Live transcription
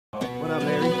What up,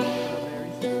 Larry?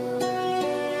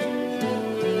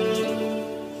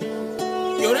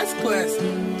 Yo, that's classic.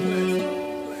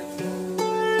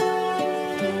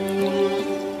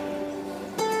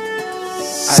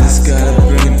 I just gotta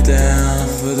bring it down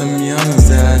for them youngins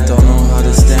that don't know how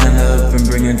to stand up and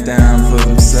bring it down for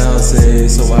themselves, eh?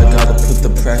 So I gotta put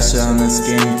the pressure on this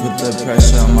game, put the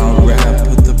pressure on my rap,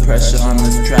 put the pressure on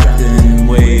this trapped in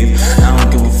wave. I don't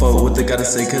give a fuck what they gotta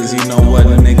say, cause you know what,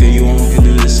 nigga, you won't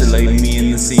do this shit like me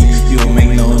in the scene. You won't make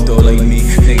no dough like me,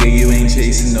 nigga, you ain't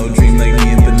chasing no dream like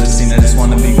me up in the scene. I just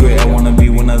wanna be great, I wanna be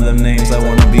one of them names, I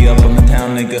wanna be up on the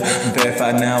town, nigga. I'm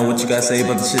verified now, what you gotta say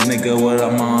about the shit, nigga, what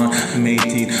I'm on. I'm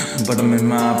 18, but I'm in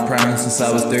my prime since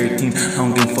I was 13. I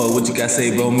don't give a fuck what you gotta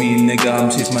say about me, nigga. I'm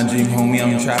chasing my dream, homie.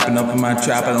 I'm trapping up in my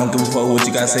trap. I don't give a fuck what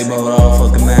you gotta say about all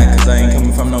fucking that, cause I ain't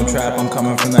coming from no trap. I'm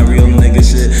coming from that real nigga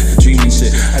shit, the dreaming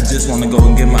shit. I just wanna go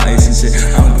and get my ice and shit.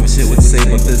 I don't give a shit what you say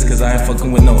about this, cause I ain't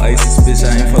fucking with no ISIS bitch.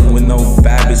 I ain't fucking with no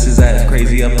bad bitches that's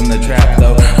crazy up in the trap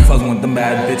though. I'm fucking with them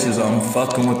bad bitches, I'm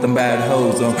fucking with them bad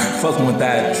hoes, I'm fucking with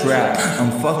that trap,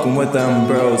 I'm fucking with them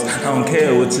bros. I don't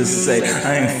care what you say,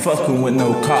 I ain't fucking with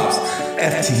no cops.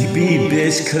 FTB,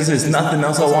 bitch, cause there's nothing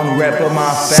else I wanna rap but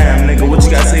my fam, nigga. What you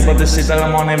gotta say about the shit that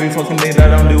I'm on every fucking day that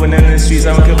I'm doing in the streets?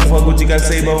 I don't give a fuck what you gotta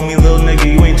say about me, little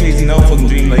nigga. You ain't chasing no fucking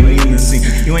dream like me in the scene.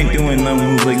 You ain't doing no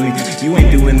moves like me. You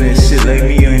ain't doing this shit like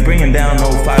me. You ain't bringing down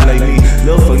no fight like me.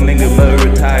 Little fucking nigga better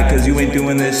retire, cause you ain't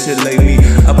doing this shit like me.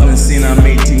 Up in the scene, I'm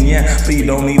 18, yeah, but you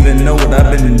don't even know what I've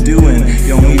been doing.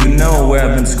 You don't even know where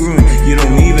I've been screwing. You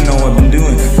don't even know what I've been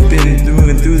doing. Been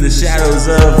moving through the shadows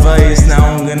of ice. Now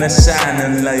I'm gonna shine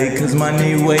and light, cause my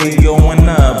new way going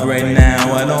up right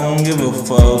now. I don't give a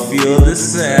fuck, feel the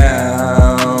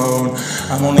sound.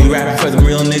 I'm only rapping for them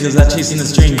real niggas. I chasing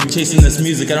this dream, chasing this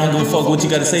music. I don't give a fuck what you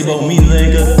gotta say about me,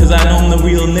 nigga, cause I know I'm the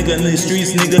real nigga in the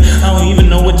streets, nigga. I don't even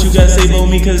know what you gotta say about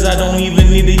me, cause I don't even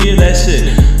need to hear that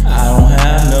shit. I don't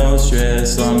have no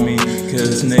stress on me,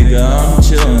 cause nigga, I'm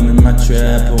chillin' in my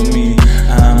trap on me.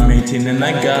 I'm 18 and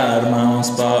I got my own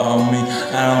spot on me.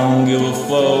 I don't give a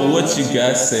fuck what you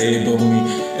gotta say about me,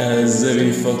 as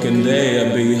every fucking day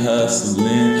I be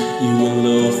hustling. You a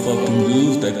little fucking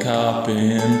goof that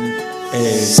coppin'.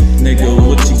 Hey, nigga,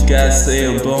 what you gotta say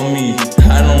about me?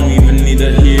 I don't even need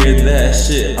to hear that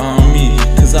shit on me,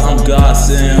 cause I'm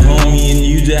gossiping, homie, and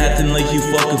you acting like you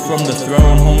fucking from the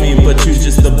throne, homie, but you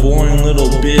just a boring little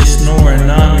bitch snoring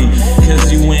on me, cause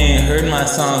you ain't heard my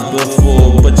songs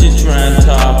before, but you try and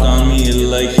talk on me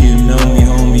like you know me,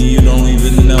 homie. You don't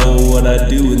even know what I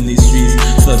do in these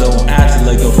streets, so don't act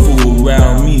like a fool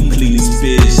around me, please,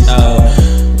 bitch.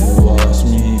 Watch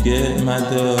me get my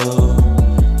dough,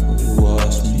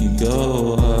 watch me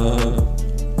go up,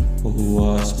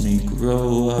 watch me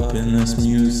grow up in this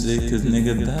music, cause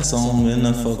nigga, that's all I'm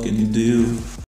gonna fucking do.